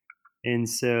And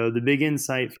so the big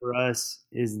insight for us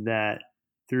is that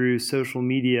through social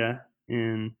media,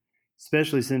 and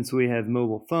especially since we have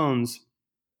mobile phones,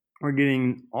 we're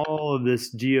getting all of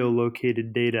this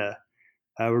geolocated data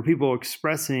where people are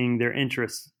expressing their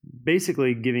interests,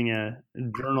 basically giving a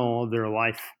journal of their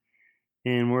life.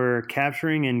 And we're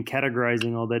capturing and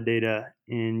categorizing all that data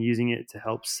and using it to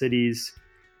help cities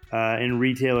and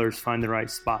retailers find the right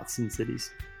spots in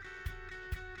cities.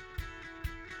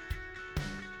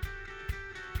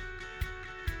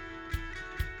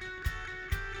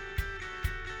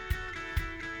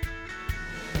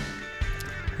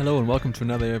 Hello and welcome to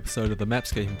another episode of the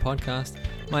Mapscaping Podcast.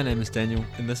 My name is Daniel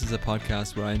and this is a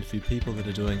podcast where I interview people that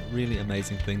are doing really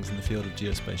amazing things in the field of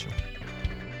geospatial.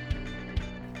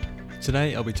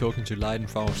 Today I'll be talking to Leiden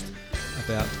Faust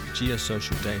about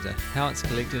geosocial data, how it's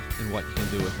collected and what you can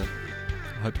do with it.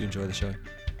 I hope you enjoy the show.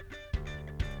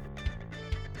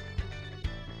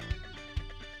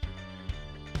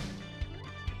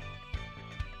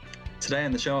 Today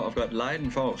on the show I've got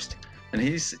Leiden Faust and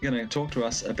he's going to talk to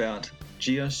us about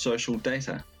geosocial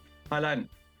data. Hi Leiden.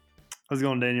 How's it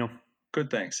going, Daniel? Good,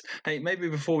 thanks. Hey, maybe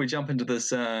before we jump into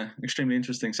this extremely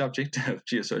interesting subject of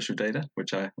geosocial data,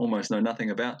 which I almost know nothing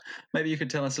about, maybe you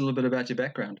could tell us a little bit about your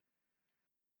background.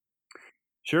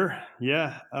 Sure.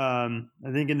 Yeah. I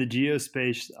think in the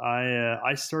geospace,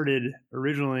 I started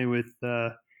originally with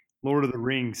Lord of the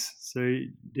Rings. So,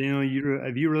 Daniel,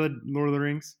 have you read Lord of the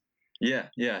Rings? Yeah,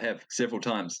 I have several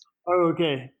times. Oh,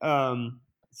 okay.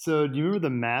 So do you remember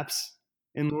the maps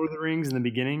in Lord of the Rings in the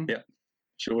beginning? Yeah,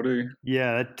 sure do.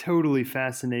 Yeah, that totally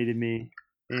fascinated me.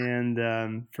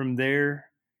 And from there,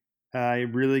 I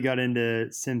really got into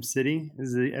SimCity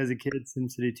as a kid,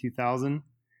 SimCity 2000.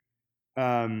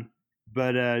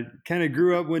 But kind of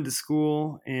grew up, went to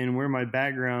school, and where my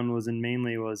background was in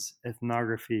mainly was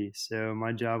ethnography. So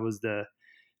my job was to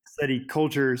study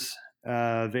cultures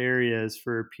of areas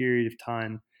for a period of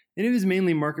time. And it was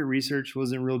mainly market research,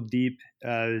 wasn't real deep.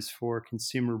 It was for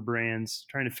consumer brands,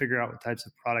 trying to figure out what types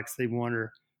of products they want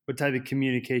or what type of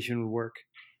communication would work.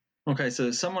 Okay,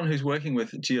 so someone who's working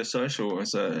with geosocial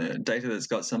is data that's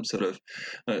got some sort of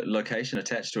location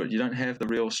attached to it. You don't have the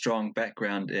real strong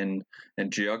background in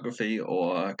geography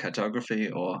or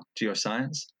cartography or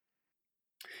geoscience?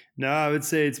 No, I would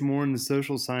say it's more in the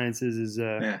social sciences is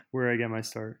where I got my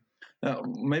start.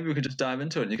 Maybe we could just dive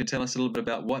into it. You could tell us a little bit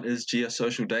about what is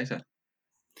geosocial data.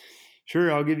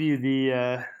 Sure, I'll give you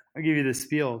the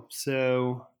spiel.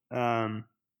 So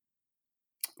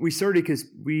we started because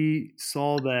we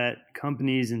saw that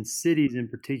companies and cities in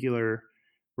particular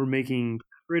were making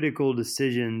critical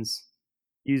decisions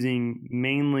using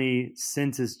mainly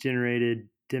census-generated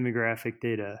demographic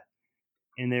data,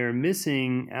 and they're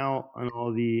missing out on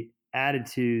all the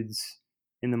attitudes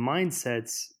and the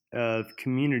mindsets of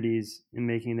communities in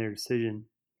making their decision.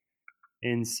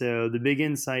 And so the big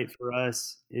insight for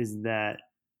us is that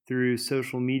through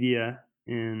social media,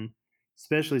 and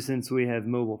especially since we have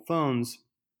mobile phones,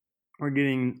 we're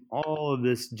getting all of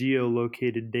this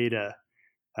geolocated data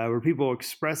where people are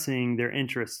expressing their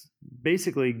interests,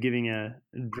 basically giving a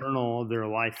journal of their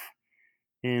life.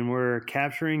 And we're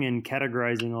capturing and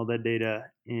categorizing all that data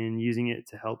and using it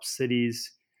to help cities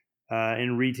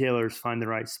and retailers find the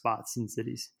right spots in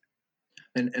cities.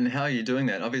 And how are you doing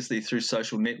that? Obviously through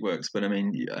social networks, but I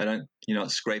mean, you're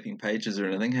not scraping pages or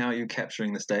anything. How are you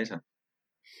capturing this data?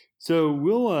 So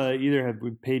we'll either have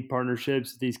paid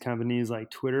partnerships with these companies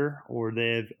like Twitter, or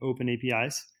they have open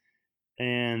APIs.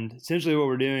 And essentially what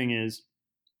we're doing is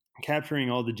capturing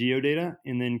all the geodata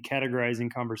and then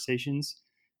categorizing conversations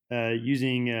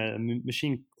using a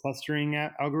machine clustering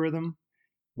algorithm,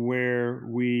 where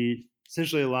we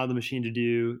essentially allow the machine to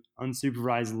do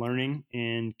unsupervised learning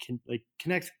and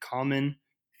connect common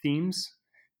themes,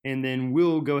 and then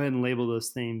we'll go ahead and label those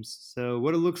themes. So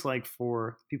what it looks like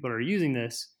for people that are using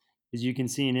this is you can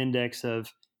see an index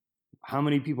of how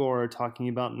many people are talking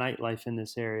about nightlife in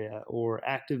this area, or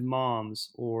active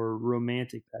moms, or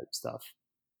romantic type stuff.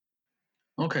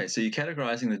 Okay, so you're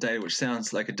categorizing the data, which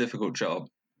sounds like a difficult job.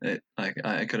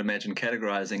 I could imagine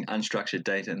categorizing unstructured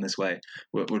data in this way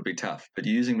would be tough, but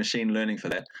you're using machine learning for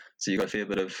that, so you've got a fair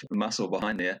bit of muscle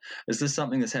behind there. Is this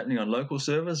something that's happening on local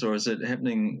servers, or is it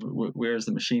happening, where is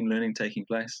the machine learning taking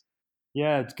place?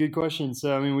 Yeah, it's a good question.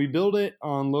 So, I mean, we build it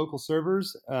on local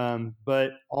servers, but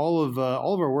all of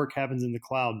our work happens in the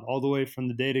cloud, all the way from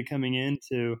the data coming in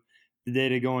to the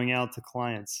data going out to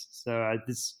clients. So,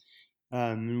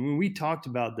 when we talked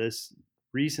about this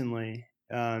recently,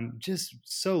 just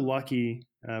so lucky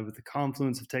with the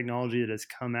confluence of technology that has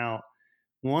come out.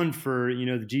 One, for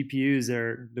the GPUs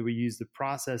that we use to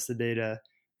process the data,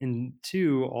 and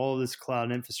two, all of this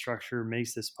cloud infrastructure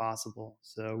makes this possible.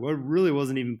 So what really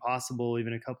wasn't even possible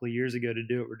even a couple of years ago to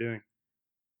do what we're doing.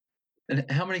 And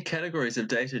how many categories of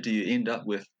data do you end up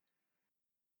with?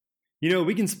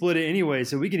 We can split it anyway,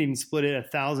 so we can even split it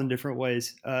 1,000 different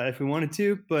ways if we wanted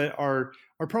to. But our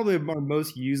probably our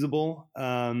most usable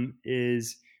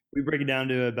is we break it down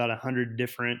to about 100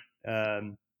 different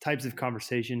types of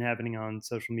conversation happening on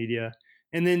social media,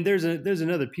 and then there's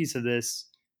another piece of this,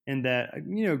 in that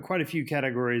quite a few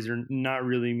categories are not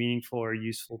really meaningful or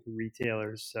useful to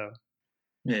retailers. So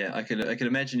Yeah, I could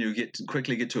imagine you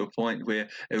quickly get to a point where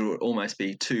it would almost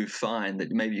be too fine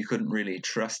that maybe you couldn't really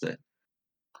trust it.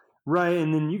 right,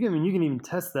 and then you can even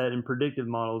test that in predictive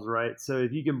models, right? So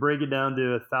if you can break it down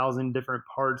to 1,000 different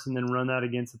parts and then run that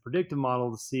against a predictive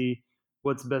model to see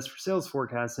what's best for sales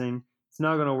forecasting, it's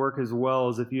not going to work as well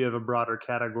as if you have a broader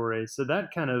category. So that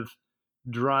kind of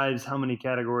drives how many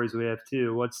categories we have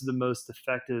too. What's the most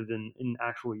effective in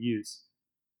actual use?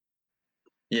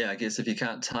 Yeah, I guess if you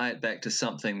can't tie it back to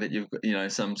something that you've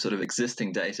got, some sort of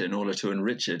existing data in order to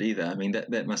enrich it either. I mean,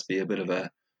 that must be a bit of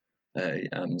a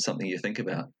something you think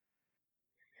about.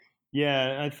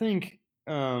 Yeah, I think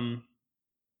one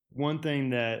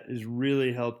thing that has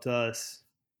really helped us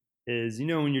is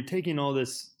when you're taking all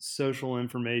this social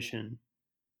information.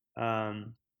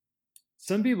 Um,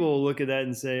 some people will look at that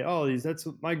and say, "Oh, that's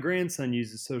what my grandson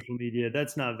uses social media.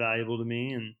 That's not valuable to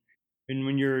me." And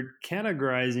when you're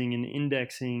categorizing and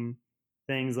indexing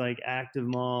things like active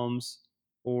moms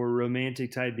or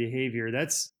romantic type behavior,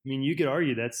 you could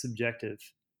argue that's subjective.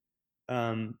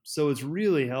 So what's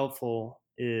really helpful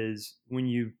is when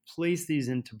you place these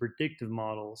into predictive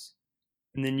models,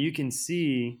 and then you can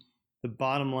see the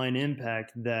bottom line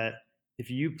impact that if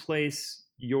you place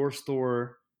your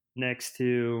store next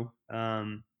to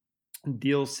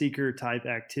deal seeker type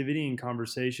activity and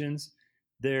conversations,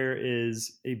 there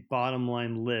is a bottom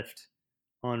line lift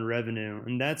on revenue.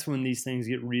 And that's when these things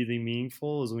get really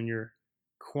meaningful, is when you're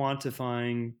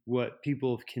quantifying what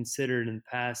people have considered in the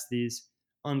past, these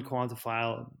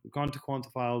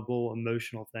unquantifiable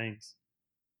emotional things.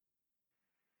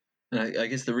 And I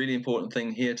guess the really important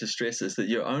thing here to stress is that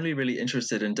you're only really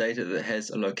interested in data that has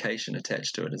a location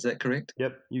attached to it. Is that correct?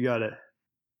 Yep, you got it.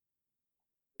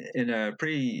 In a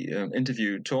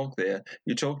pre-interview talk there,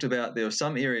 you talked about there were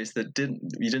some areas that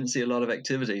you didn't see a lot of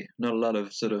activity, not a lot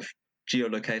of sort of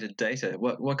geolocated data.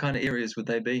 What kind of areas would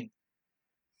they be?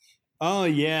 Oh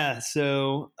yeah,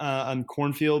 so on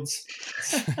cornfields,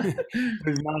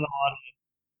 there's not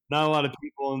a lot of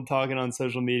people talking on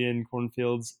social media in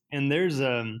cornfields, and there's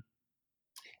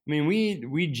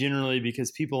we generally, because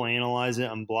people analyze it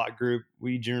on block group,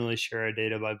 we generally share our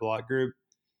data by block group.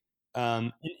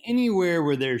 And anywhere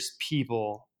where there's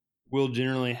people, we'll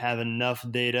generally have enough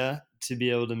data to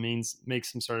be able to make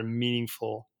some sort of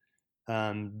meaningful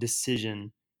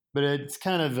decision. But it's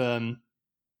kind of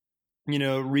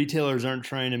retailers aren't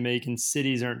trying to make, and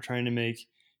cities aren't trying to make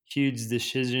huge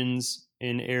decisions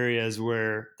in areas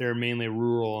where they're mainly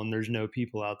rural and there's no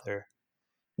people out there.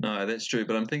 No, that's true.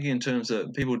 But I'm thinking in terms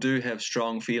of people do have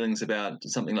strong feelings about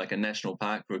something like a national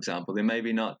park, for example. There may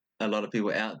be not a lot of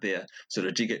people out there sort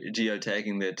of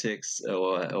geotagging their texts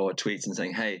or tweets and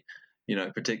saying, hey,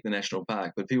 protect the national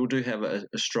park. But people do have a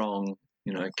strong,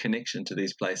 connection to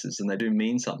these places, and they do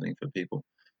mean something for people.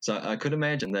 So I could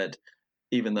imagine that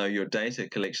even though your data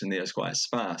collection there is quite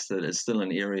sparse, that it's still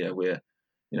an area where,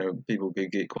 people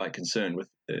could get quite concerned with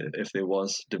if there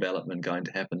was development going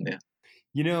to happen there.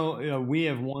 We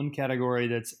have one category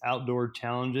that's outdoor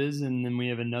challenges, and then we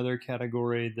have another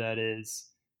category that is,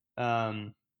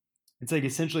 it's like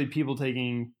essentially people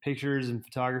taking pictures and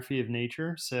photography of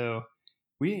nature. So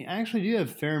we actually do have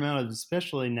a fair amount of,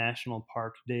 especially national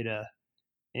park data.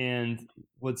 And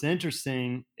what's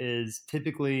interesting is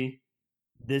typically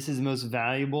this is most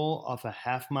valuable off a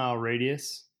half-mile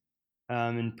radius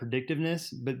in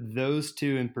predictiveness, but those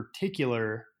two in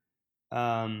particular,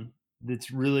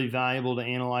 that's really valuable to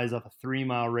analyze off a 3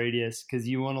 mile radius, because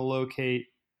you want to locate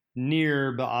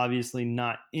near, but obviously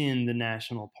not in the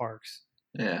national parks.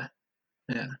 Yeah,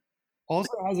 yeah.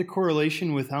 Also has a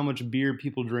correlation with how much beer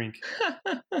people drink.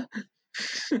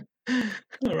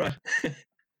 All right.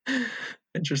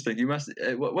 Interesting. You must.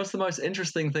 What's the most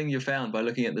interesting thing you found by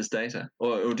looking at this data,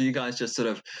 or do you guys just sort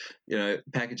of,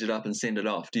 package it up and send it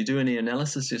off? Do you do any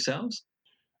analysis yourselves?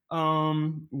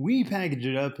 We package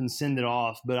it up and send it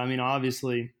off, but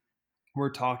obviously,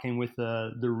 we're talking with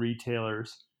the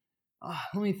retailers.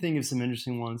 Let me think of some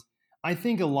interesting ones. I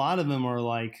think a lot of them are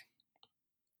like,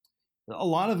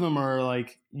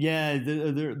 yeah,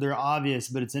 they're obvious,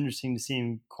 but it's interesting to see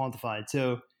them quantified.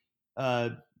 So, uh,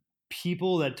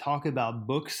 people that talk about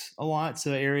books a lot.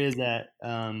 So areas that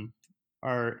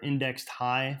are indexed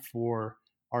high for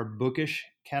our bookish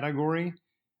category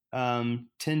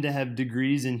tend to have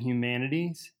degrees in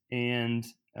humanities and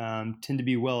tend to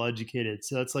be well educated.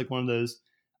 So that's like one of those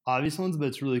obvious ones, but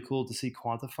it's really cool to see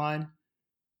quantified.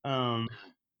 Um,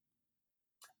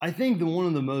 I think one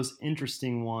of the most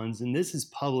interesting ones, and this is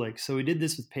public. So we did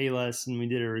this with Payless, and we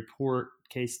did a report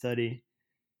case study.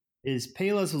 Is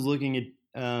Payless was looking at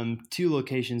two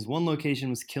locations. One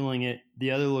location was killing it. The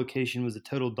other location was a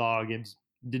total dog. It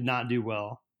did not do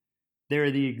well. They're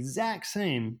the exact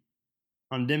same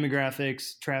on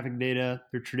demographics, traffic data,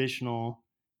 their traditional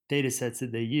data sets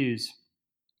that they use.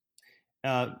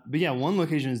 But yeah, one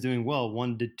location is doing well,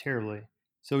 one did terribly.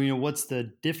 So, what's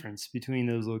the difference between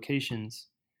those locations?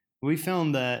 We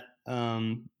found that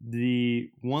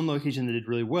the one location that did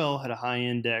really well had a high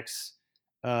index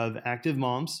of active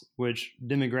moms, which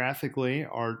demographically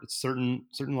are at certain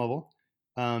level.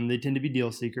 They tend to be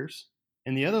deal seekers.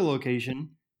 And the other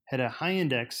location had a high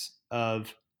index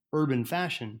of urban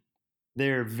fashion.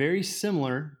 They're very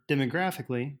similar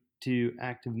demographically to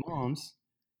active moms,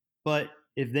 but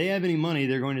if they have any money,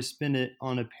 they're going to spend it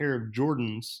on a pair of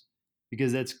Jordans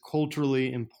because that's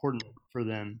culturally important for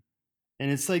them. And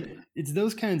it's like, it's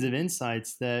those kinds of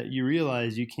insights that you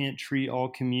realize you can't treat all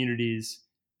communities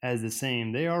as the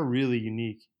same. They are really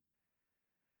unique.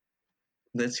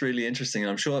 That's really interesting.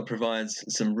 I'm sure it provides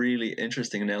some really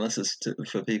interesting analysis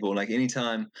for people. Like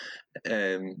anytime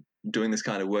doing this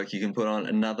kind of work, you can put on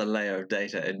another layer of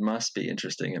data. It must be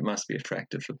interesting. It must be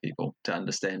attractive for people to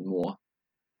understand more.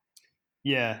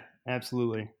 Yeah,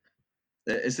 absolutely.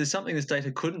 Is there something this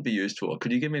data couldn't be used for?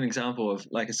 Could you give me an example of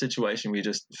like a situation where you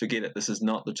just forget it? This is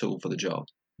not the tool for the job.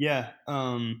 Yeah.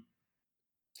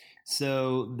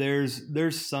 So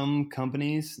there's some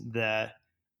companies that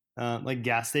like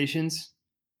gas stations.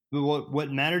 But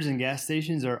what matters in gas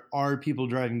stations are people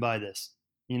driving by this.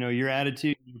 Your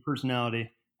attitude, your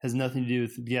personality has nothing to do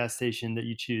with the gas station that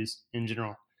you choose in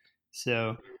general.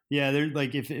 So yeah, there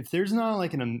like if there's not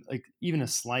like like even a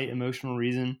slight emotional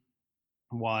reason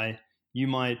why you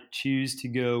might choose to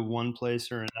go one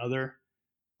place or another,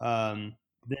 then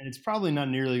it's probably not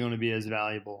nearly going to be as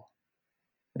valuable.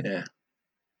 Yeah.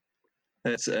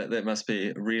 That must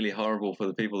be really horrible for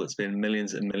the people that spend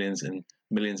millions and millions and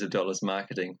millions of dollars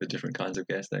marketing the different kinds of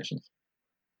gas stations.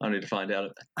 Only to find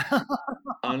out,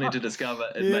 only to discover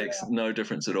it Yeah. makes no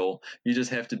difference at all. You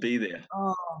just have to be there.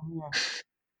 Oh, yeah.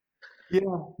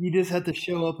 Yeah. You just have to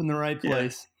show up in the right Yeah.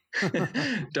 place.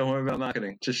 Don't worry about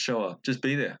marketing. Just show up. Just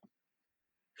be there.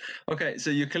 Okay,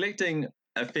 so you're collecting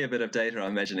a fair bit of data,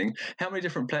 I'm imagining. How many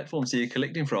different platforms are you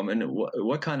collecting from, and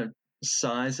what kind of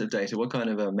size of data, what kind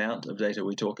of amount of data are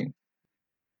we talking?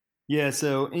 Yeah.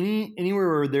 So anywhere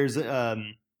where there's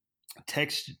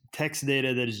text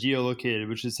data that is geolocated,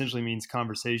 which essentially means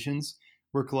conversations,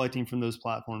 we're collecting from those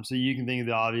platforms. So you can think of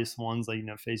the obvious ones like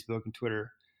Facebook and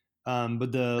Twitter,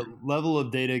 but the level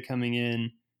of data coming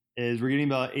in is we're getting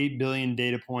about 8 billion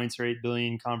data points or 8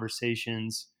 billion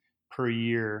conversations per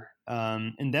year,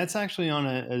 and that's actually on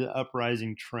an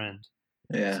uprising trend.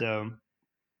 Yeah. So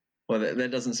Well,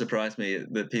 that doesn't surprise me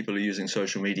that people are using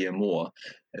social media more.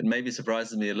 It maybe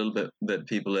surprises me a little bit that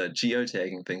people are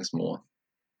geotagging things more.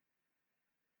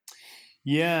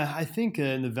 yeah, I think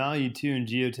the value too in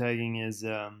geotagging is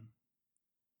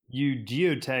you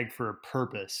geotag for a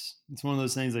purpose. It's one of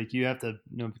those things like you have to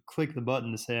click the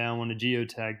button to say I want to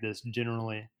geotag this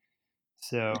generally.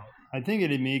 So I think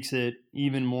it makes it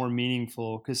even more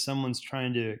meaningful because someone's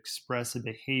trying to express a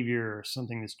behavior or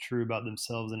something that's true about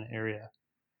themselves in an area.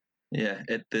 Yeah,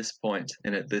 at this point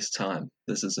and at this time,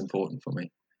 this is important for me.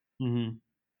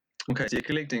 Mm-hmm. Okay, so you're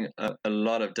collecting a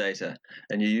lot of data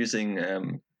and you're using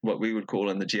what we would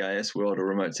call in the GIS world or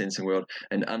remote sensing world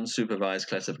an unsupervised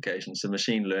classification. So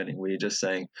machine learning, where you're just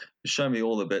saying, show me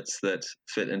all the bits that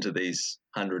fit into these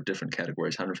 100 different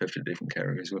categories, 150 different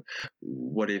categories,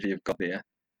 whatever you've got there.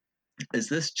 Is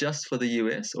this just for the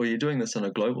US or are you doing this on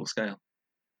a global scale?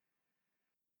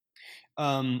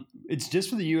 It's just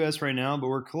for the U.S. right now, but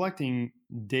we're collecting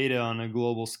data on a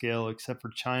global scale, except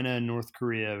for China and North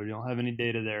Korea. We don't have any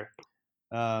data there.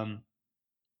 Um,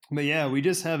 but yeah, we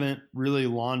just haven't really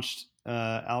launched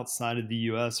outside of the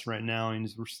U.S. right now, and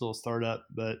we're still a startup.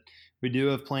 But we do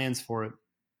have plans for it.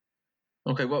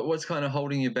 Okay, what's kind of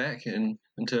holding you back in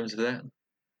terms of that?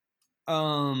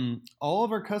 All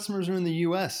of our customers are in the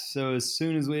U.S., so as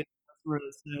soon as we have a customer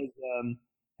that says,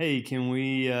 "Hey, can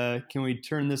we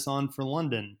turn this on for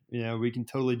London?" We can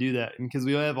totally do that because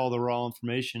we have all the raw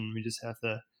information. We just have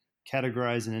to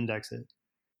categorize and index it.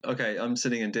 Okay, I'm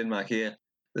sitting in Denmark here.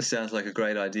 This sounds like a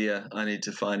great idea. I need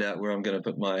to find out where I'm going to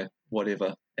put my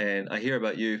whatever. And I hear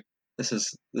about you. This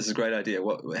is a great idea.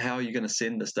 How are you going to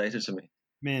send this data to me?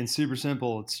 Man, super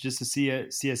simple. It's just a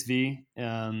CSV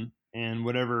and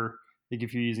whatever. Like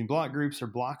if you're using block groups or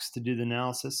blocks to do the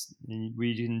analysis, and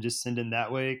we can just send in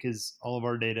that way because all of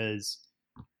our data is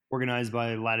organized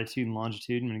by latitude and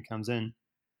longitude when it comes in.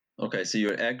 Okay, so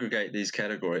you aggregate these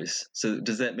categories. So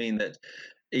does that mean that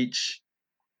each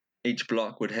each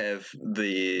block would have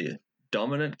the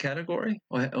dominant category,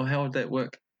 or how would that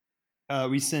work?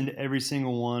 We send every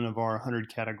single one of our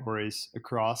 100 categories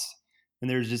across, and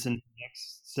there's just an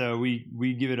index. So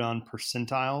we give it on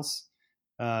percentiles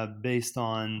based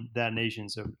on that nation.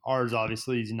 So ours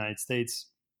obviously is the United States,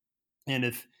 and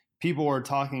if people are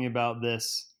talking about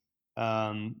this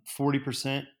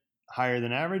 40% higher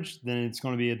than average, then it's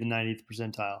going to be at the 90th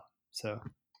percentile. So it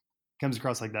comes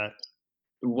across like that.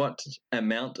 What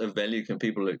amount of value can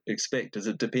people expect? Does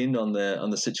it depend on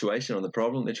the situation, on the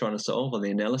problem they're trying to solve, on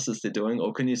the analysis they're doing,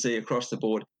 or can you see across the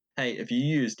board, hey, if you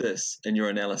use this in your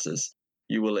analysis,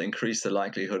 you will increase the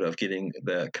likelihood of getting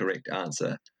the correct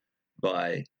answer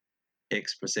by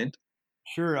X%?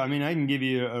 Sure. I mean, I can give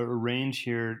you a range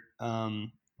here.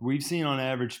 We've seen on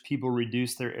average people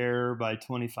reduce their error by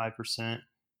 25%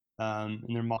 in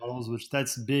their models, which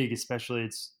that's big, especially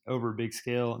it's over a big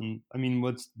scale. And I mean,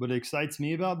 what excites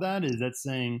me about that is that's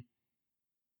saying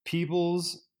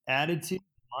people's attitude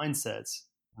mindsets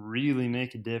really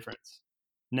make a difference.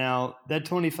 Now, that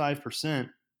 25%,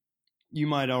 you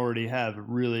might already have a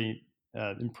really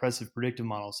impressive predictive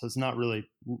model. So it's not really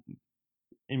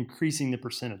increasing the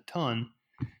percent a ton.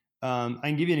 I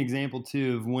can give you an example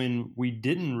too of when we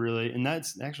didn't really, and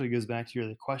that's actually goes back to your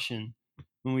other question,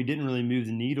 when we didn't really move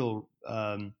the needle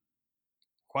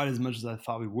quite as much as I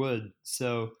thought we would.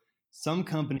 So some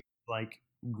companies, like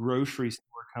grocery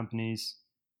store companies,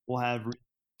 will have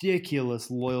ridiculous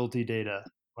loyalty data,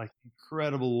 like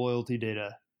incredible loyalty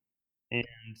data. And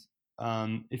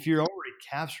if you're already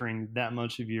capturing that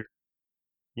much of your,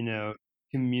 you know,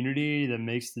 community that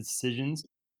makes the decisions,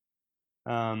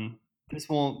 um, this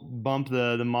won't bump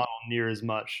the model near as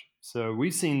much. So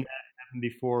we've seen that happen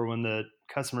before when the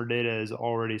customer data is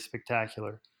already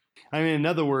spectacular. I mean, in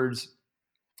other words,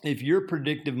 if your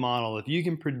predictive model, if you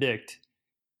can predict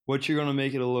what you're going to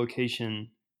make at a location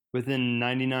within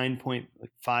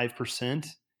 99.5%,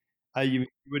 you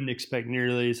wouldn't expect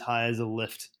nearly as high as a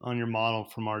lift on your model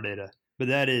from our data. But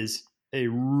that is a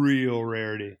real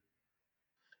rarity.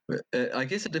 I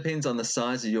guess it depends on the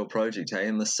size of your project, hey,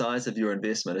 and the size of your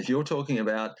investment. If you're talking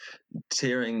about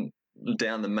tearing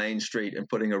down the main street and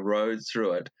putting a road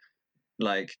through it,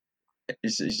 like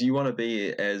you want to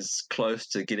be as close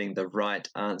to getting the right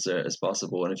answer as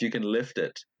possible. And if you can lift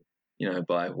it,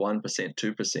 by 1%,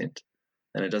 2%,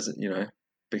 and it doesn't,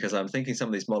 because I'm thinking some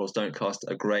of these models don't cost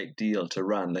a great deal to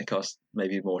run. They cost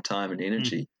maybe more time and Mm.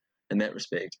 energy in that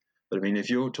respect. But I mean, if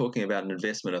you're talking about an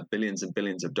investment of billions and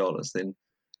billions of dollars, then,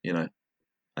 I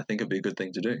think it'd be a good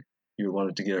thing to do. You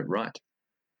wanted to get it right.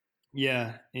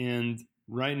 Yeah, and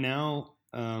right now,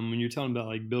 when you're talking about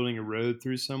like building a road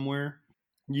through somewhere,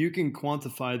 you can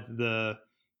quantify the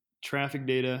traffic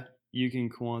data. You can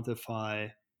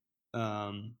quantify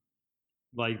um,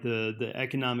 like the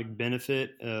economic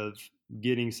benefit of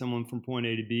getting someone from point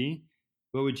A to B.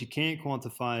 But what you can't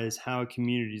quantify is how a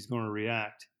community is going to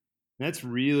react. And that's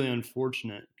really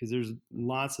unfortunate because there's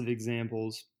lots of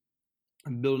examples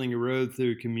of building a road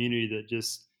through a community that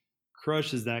just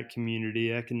crushes that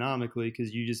community economically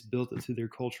because you just built it through their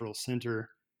cultural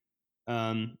center.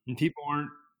 And people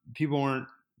aren't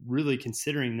really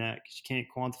considering that because you can't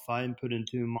quantify and put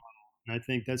into a model. And I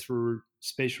think that's where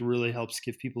spatial really helps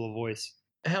give people a voice.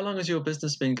 How long has your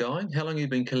business been going? How long have you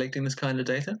been collecting this kind of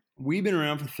data? We've been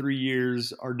around for 3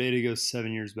 years. Our data goes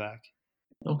 7 years back.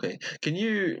 Okay. Can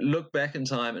you look back in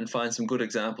time and find some good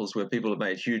examples where people have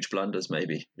made huge blunders,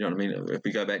 maybe? You know what I mean? If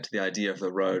we go back to the idea of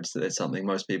the roads, that's something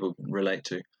most people can relate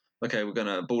to. Okay, we're going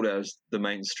to bulldoze the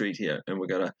main street here and we're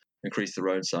going to increase the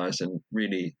road size and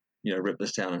really, rip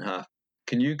this town in half.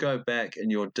 Can you go back in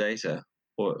your data,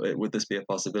 or would this be a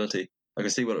possibility? I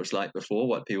can see what it was like before,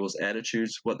 what people's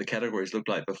attitudes, what the categories looked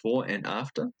like before and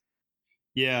after.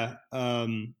 Yeah,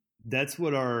 that's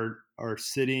what our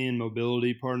city and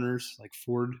mobility partners like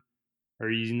Ford are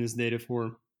using this data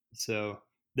for. So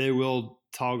they will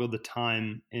toggle the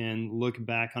time and look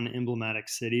back on emblematic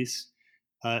cities,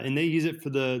 and they use it for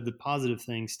the positive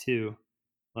things too,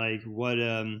 like where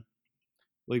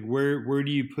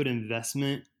do you put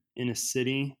investment in a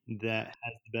city that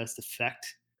has the best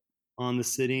effect on the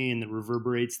city and that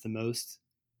reverberates the most.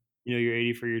 Your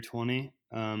 80 for your 20.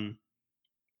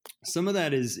 Some of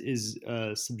that is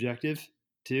subjective.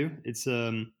 too. It's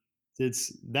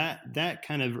that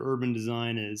kind of urban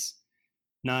design is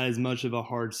not as much of a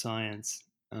hard science,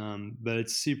 but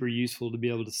it's super useful to be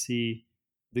able to see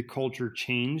the culture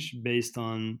change based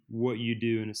on what you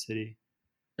do in a city.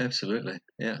 Absolutely,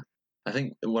 yeah. I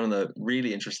think one of the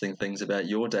really interesting things about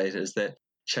your data is that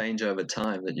change over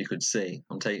time that you could see.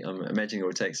 I'm imagining it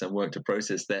would take some work to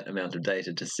process that amount of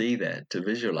data to see that, to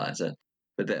visualize it.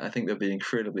 But I think that'd be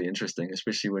incredibly interesting,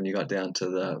 especially when you got down to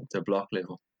the block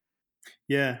level.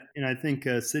 Yeah, and I think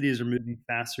cities are moving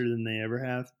faster than they ever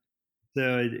have.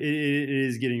 So it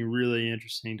is getting really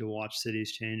interesting to watch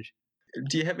cities change.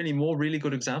 Do you have any more really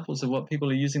good examples of what people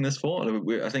are using this for?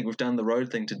 I think we've done the road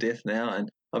thing to death now, and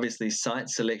obviously site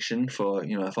selection for,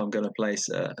 if I'm going to place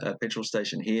a petrol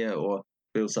station here or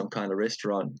build some kind of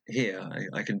restaurant here,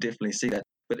 I can definitely see that.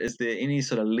 But is there any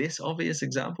sort of less obvious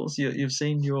examples you've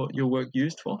seen your work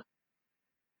used for?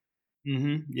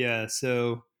 Yeah.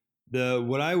 So the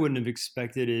what I wouldn't have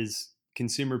expected is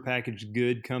consumer packaged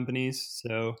good companies.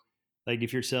 So like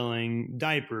if you're selling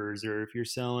diapers or if you're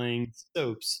selling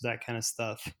soaps, that kind of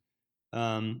stuff.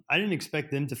 I didn't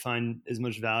expect them to find as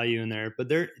much value in there,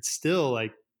 but it's still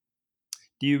like,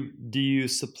 do you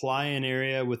supply an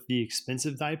area with the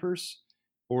expensive diapers,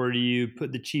 or do you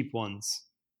put the cheap ones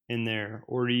in there,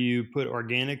 or do you put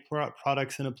organic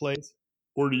products in a place,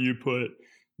 or do you put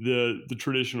the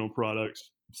traditional products?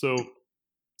 So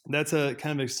that's a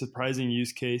kind of a surprising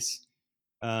use case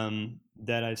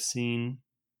that I've seen.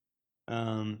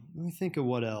 Let me think of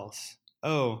what else.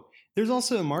 Oh, there's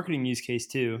also a marketing use case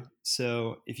too.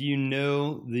 So if you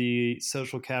know the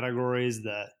social categories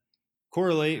that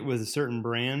correlate with a certain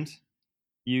brand,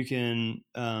 you can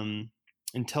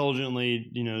intelligently,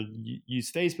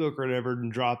 use Facebook or whatever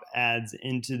and drop ads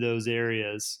into those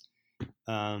areas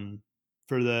um,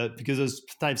 because those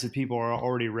types of people are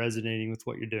already resonating with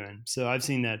what you're doing. So I've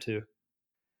seen that too.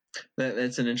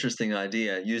 That's an interesting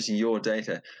idea, using your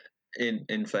data in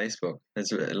Facebook.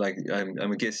 It's like I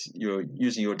guess you're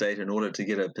using your data in order to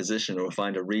get a position or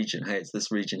find a region. Hey, it's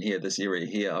this region here, this area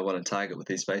here. I want to target with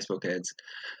these Facebook ads,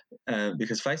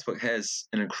 because Facebook has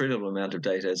an incredible amount of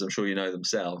data, as I'm sure you know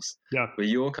themselves. Yeah. But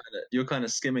you're kind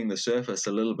of skimming the surface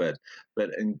a little bit.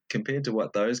 But compared to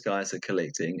what those guys are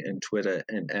collecting in Twitter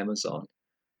and Amazon,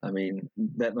 I mean,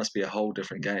 that must be a whole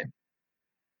different game.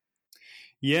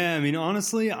 Yeah. I mean,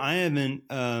 honestly, I haven't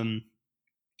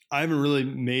really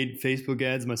made Facebook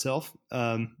ads myself.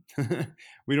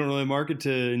 We don't really market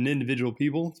to individual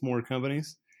people; it's more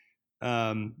companies.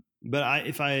 But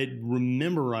if I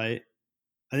remember right,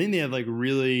 I think they have like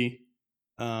really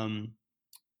um,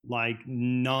 like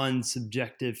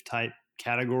non-subjective type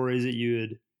categories that you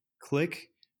would click,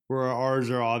 where ours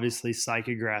are obviously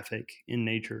psychographic in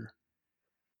nature.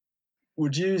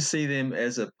 Would you see them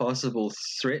as a possible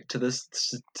threat to this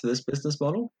business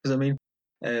model? Because I mean,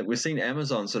 we've seen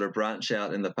Amazon sort of branch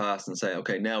out in the past and say,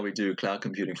 okay, now we do cloud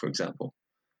computing, for example.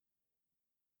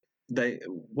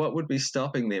 What would be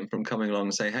stopping them from coming along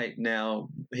and say, hey, now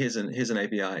here's an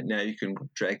API. Now you can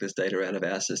drag this data out of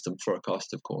our system for a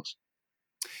cost, of course.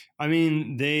 I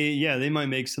mean, they might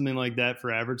make something like that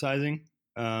for advertising.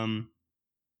 Um,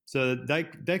 so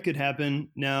that could happen.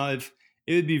 Now, if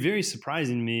it would be very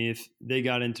surprising to me if they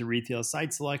got into retail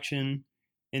site selection,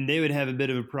 and they would have a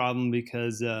bit of a problem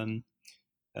because they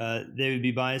would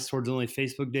be biased towards only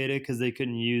Facebook data because they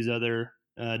couldn't use other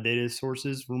data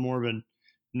sources. We're more of a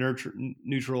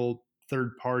neutral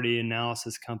third party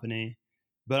analysis company.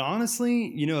 But honestly,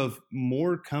 if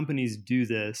more companies do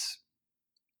this,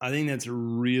 I think it's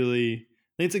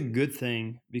a good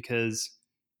thing because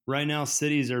right now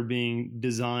cities are being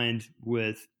designed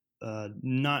with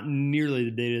not nearly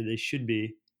the data they should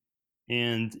be.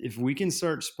 And if we can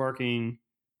start sparking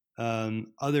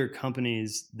other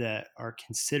companies that are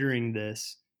considering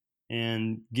this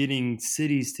and getting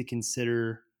cities to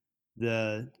consider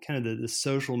the kind of the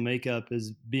social makeup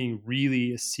as being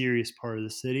really a serious part of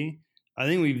the city, I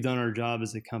think we've done our job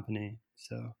as a company.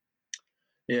 So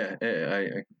Yeah,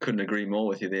 I couldn't agree more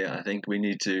with you there. I think we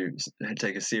need to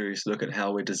take a serious look at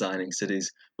how we're designing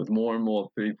cities with more and more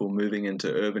people moving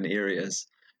into urban areas.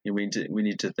 We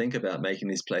need to think about making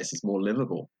these places more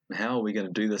livable. How are we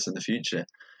going to do this in the future?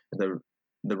 The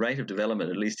the rate of development,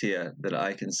 at least here, that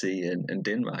I can see in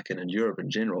Denmark and in Europe in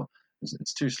general,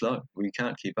 it's too slow. We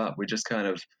can't keep up. We're just kind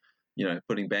of,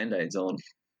 putting band-aids on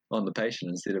the patient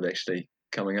instead of actually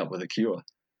coming up with a cure.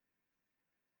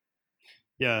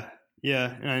 yeah,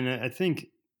 yeah, and I think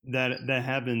that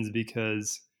happens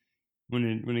because when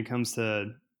it comes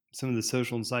to some of the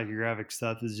social and psychographic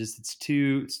stuff, is just it's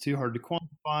too hard to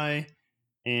quantify,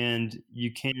 and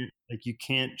you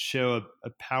can't show a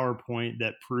PowerPoint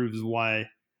that proves why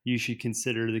you should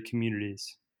consider the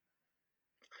communities.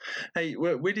 Hey,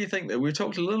 where do you think that we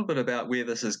talked a little bit about where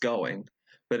this is going?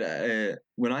 But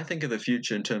when I think of the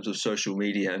future in terms of social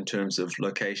media, in terms of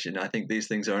location, I think these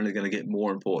things are only going to get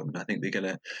more important. I think they're going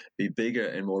to be bigger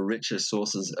and more richer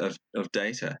sources of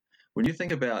data. When you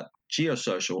think about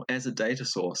geosocial as a data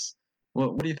source,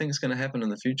 what do you think is going to happen in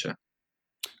the future?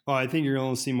 Oh, I think you're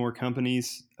going to see more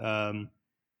companies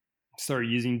start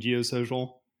using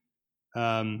geosocial,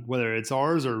 whether it's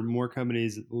ours or more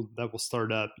companies that will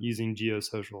start up using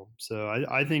geosocial. So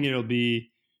I think it'll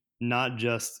be not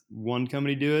just one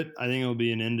company do it. I think it'll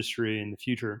be an industry in the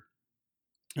future.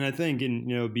 And I think,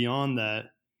 beyond that,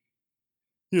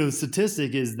 the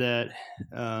statistic is that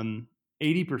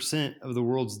 80% of the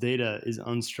world's data is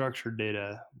unstructured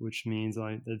data, which means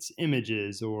like that's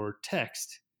images or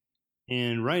text.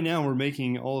 And right now, we're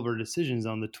making all of our decisions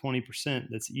on the 20%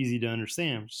 that's easy to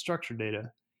understand, structured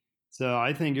data. So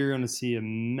I think you're going to see a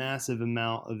massive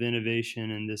amount of innovation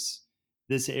in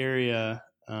this area,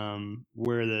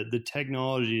 where the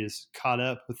technology is caught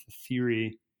up with the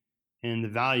theory and the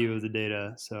value of the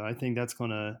data. So I think that's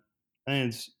really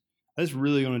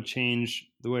going to change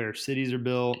the way our cities are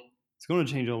built. It's going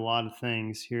to change a lot of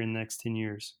things here in the next 10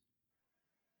 years.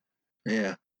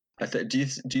 Yeah. Do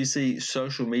you see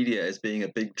social media as being a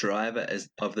big driver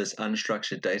of this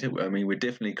unstructured data? I mean, we're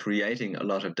definitely creating a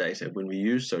lot of data when we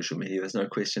use social media. There's no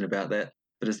question about that.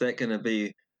 But is that going to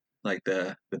be like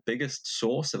the biggest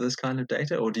source of this kind of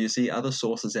data, or do you see other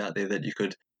sources out there that you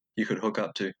could hook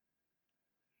up to?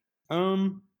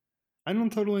 Um, I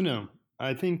don't totally know.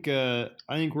 I think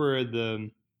we're at the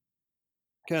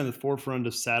kind of the forefront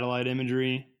of satellite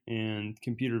imagery and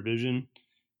computer vision.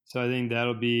 So I think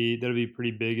that'll be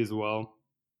pretty big as well.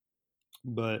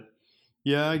 But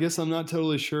yeah, I guess I'm not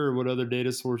totally sure what other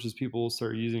data sources people will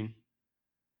start using.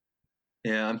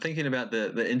 Yeah, I'm thinking about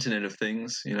the Internet of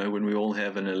Things. When we all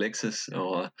have an Alexis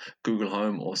or Google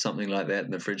Home or something like that,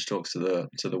 and the fridge talks to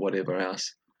the whatever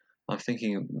else. I'm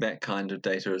thinking that kind of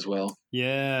data as well.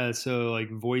 Yeah, so like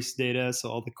voice data, so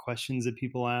all the questions that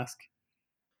people ask.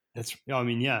 That's I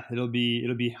mean, yeah, it'll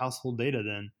be household data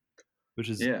then, which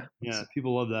is Yeah, yeah,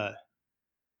 people love that.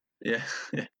 yeah,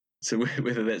 yeah. So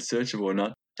whether that's searchable or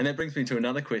not. And that brings me to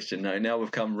another question. Now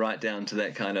we've come right down to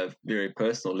that kind of very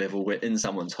personal level. We're in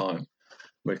someone's home.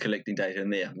 We're collecting data in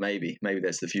there. Maybe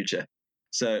that's the future.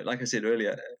 So, like I said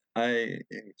earlier, I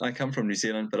I come from New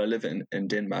Zealand, but I live in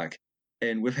Denmark,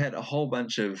 and we've had a whole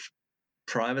bunch of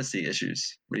privacy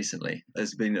issues recently.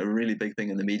 There's been a really big thing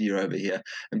in the media over here.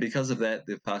 And because of that,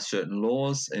 they've passed certain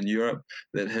laws in Europe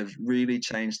that have really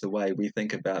changed the way we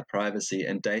think about privacy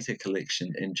and data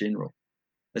collection in general.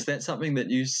 Is that something that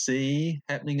you see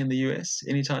happening in the US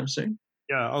anytime soon?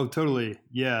 Yeah, oh totally.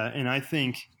 Yeah, and I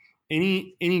think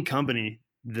any company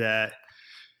that,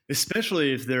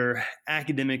 especially if they're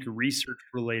academic research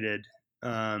related,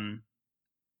 um,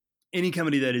 any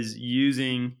company that is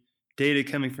using data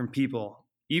coming from people,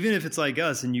 even if it's like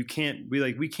us and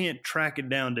we can't track it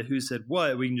down to who said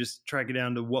what, we can just track it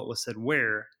down to what was said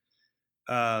where.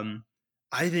 um,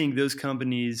 I think those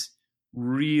companies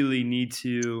really need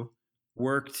to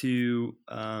work to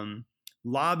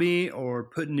lobby or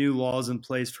put new laws in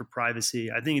place for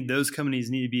privacy. I think those companies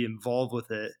need to be involved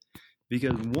with it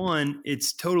because, one,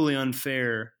 it's totally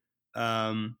unfair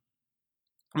when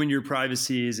your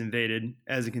privacy is invaded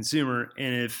as a consumer.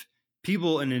 And if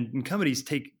people and companies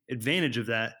take advantage of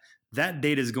that, that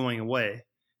data is going away.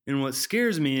 And what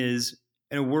scares me is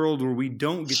in a world where we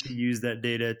don't get to use that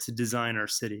data to design our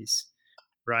cities,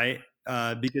 right?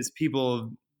 Because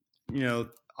people,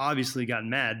 obviously got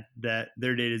mad that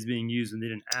their data is being used and they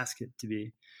didn't ask it to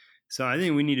be. So I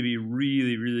think we need to be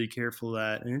really, really careful of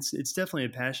that, and it's definitely a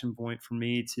passion point for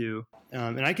me too.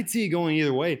 And I could see it going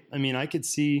either way. I mean, I could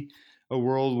see a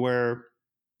world where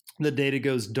the data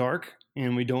goes dark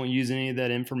and we don't use any of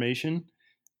that information.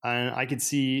 And I could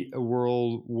see a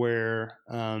world where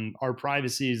our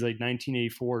privacy is like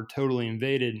 1984, totally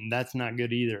invaded, and that's not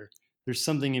good either. There's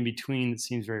something in between that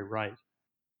seems very right.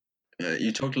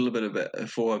 You talked a little bit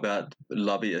before about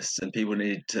lobbyists, and people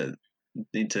need to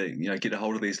get a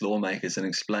hold of these lawmakers and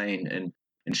explain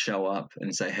and show up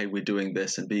and say, hey, we're doing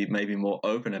this, and be maybe more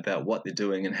open about what they're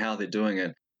doing and how they're doing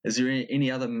it. Is there any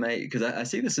other because I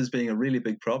see this as being a really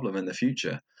big problem in the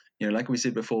future. Like we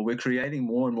said before, we're creating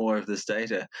more and more of this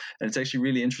data, and it's actually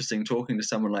really interesting talking to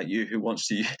someone like you who wants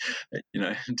to,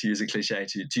 to use a cliche,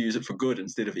 to use it for good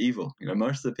instead of evil.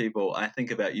 Most of the people I think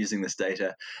about using this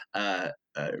data are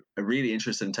really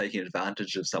interested in taking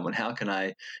advantage of someone. How can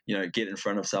I, get in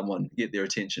front of someone, get their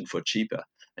attention for cheaper?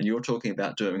 And you're talking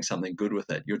about doing something good with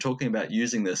it. You're talking about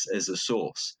using this as a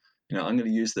source. I'm going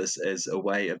to use this as a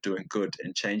way of doing good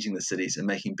and changing the cities and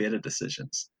making better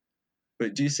decisions.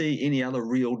 But do you see any other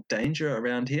real danger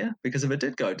around here? Because if it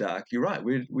did go dark, you're right,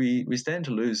 we stand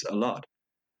to lose a lot.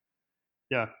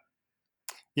 Yeah.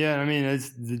 Yeah, I mean,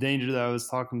 it's the danger that I was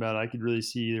talking about. I could really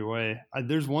see either way.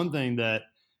 There's one thing that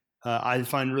I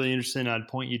find really interesting. I'd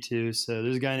point you to. So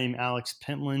there's a guy named Alex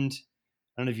Pentland.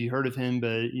 I don't know if you heard of him,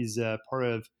 but he's part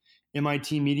of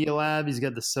MIT Media Lab. He's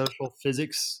got the Social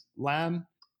Physics Lab,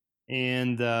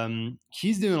 and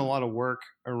he's doing a lot of work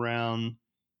around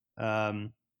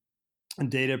um,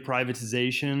 data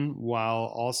privatization while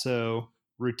also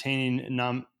retaining and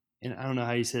I don't know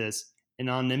how you say this,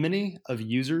 anonymity of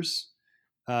users,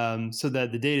 so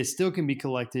that the data still can be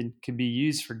collected, can be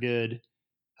used for good,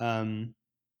 um,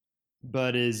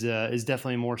 but is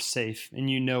definitely more safe, and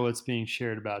you know what's being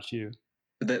shared about you.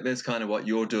 But that's kind of what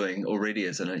you're doing already,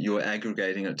 isn't it? You're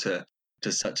aggregating it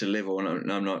to such a level,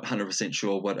 and I'm not 100%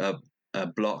 sure what a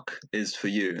block is for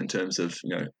you in terms of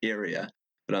area.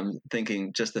 But I'm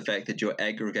thinking just the fact that you're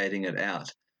aggregating it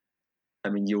out. I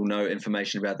mean, you'll know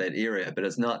information about that area, but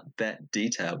it's not that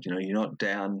detailed. You're not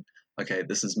down, okay,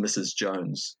 this is Mrs.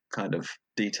 Jones kind of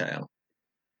detail.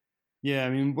 Yeah, I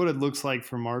mean, what it looks like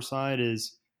from our side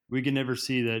is we can never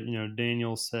see that,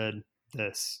 Daniel said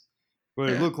this. What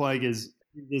it Yeah. looked like is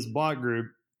this bot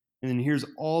group, and then here's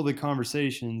all the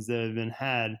conversations that have been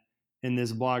had in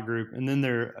this bot group, and then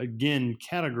they're again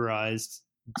categorized.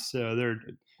 So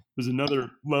there's another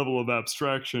level of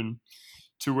abstraction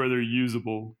to where they're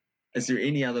usable. Is there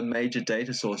any other major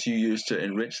data source you use to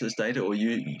enrich this data, or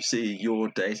you see your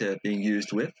data being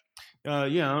used with?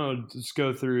 Yeah, I'll just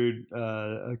go through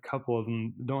a couple of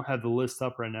them. Don't have the list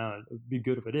up right now. It'd be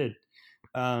good if I did.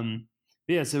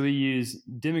 Yeah, so we use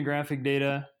demographic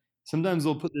data. Sometimes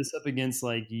we'll put this up against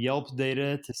like Yelp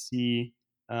data to see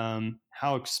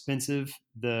how expensive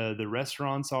the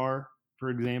restaurants are, for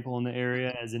example, in the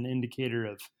area as an indicator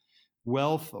of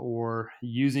wealth or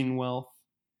using wealth.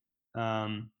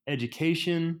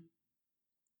 Education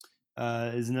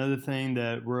is another thing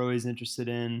that we're always interested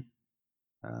in.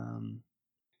 Um,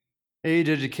 Age,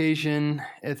 education,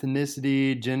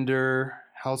 ethnicity, gender,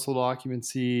 household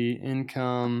occupancy,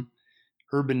 income,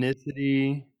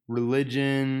 urbanicity,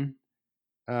 religion,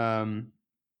 um,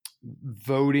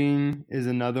 voting is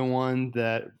another one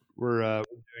that we're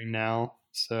doing now.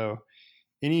 So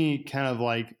any kind of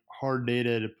like hard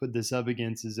data to put this up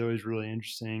against is always really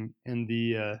interesting, and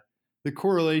the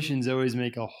correlations always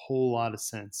make a whole lot of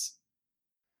sense.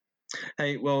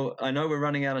 Hey, well, I know we're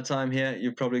running out of time here.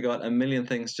 You've probably got a million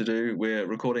things to do. We're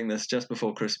recording this just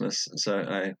before Christmas,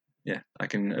 so I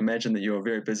can imagine that you're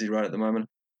very busy right at the moment.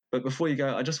 But before you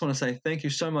go, I just want to say thank you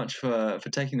so much for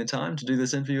taking the time to do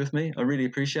this interview with me. I really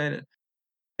appreciate it.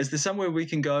 Is there somewhere we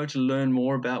can go to learn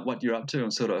more about what you're up to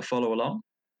and sort of follow along?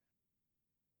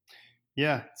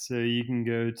 Yeah, so you can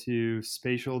go to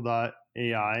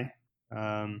spatial.ai,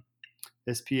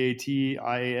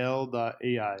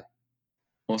 spatial.ai.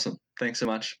 Awesome. Thanks so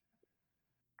much.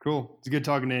 Cool. It's good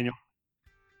talking, Daniel.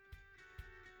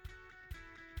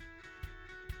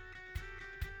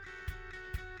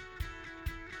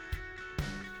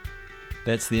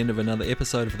 That's the end of another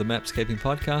episode of the Mapscaping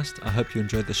Podcast. I hope you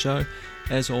enjoyed the show.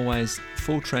 As always,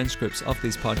 full transcripts of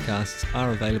these podcasts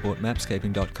are available at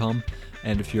mapscaping.com,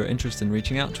 and if you're interested in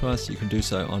reaching out to us, you can do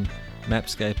so on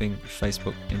Mapscaping,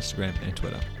 Facebook, Instagram, and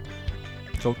Twitter.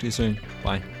 Talk to you soon.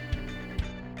 Bye.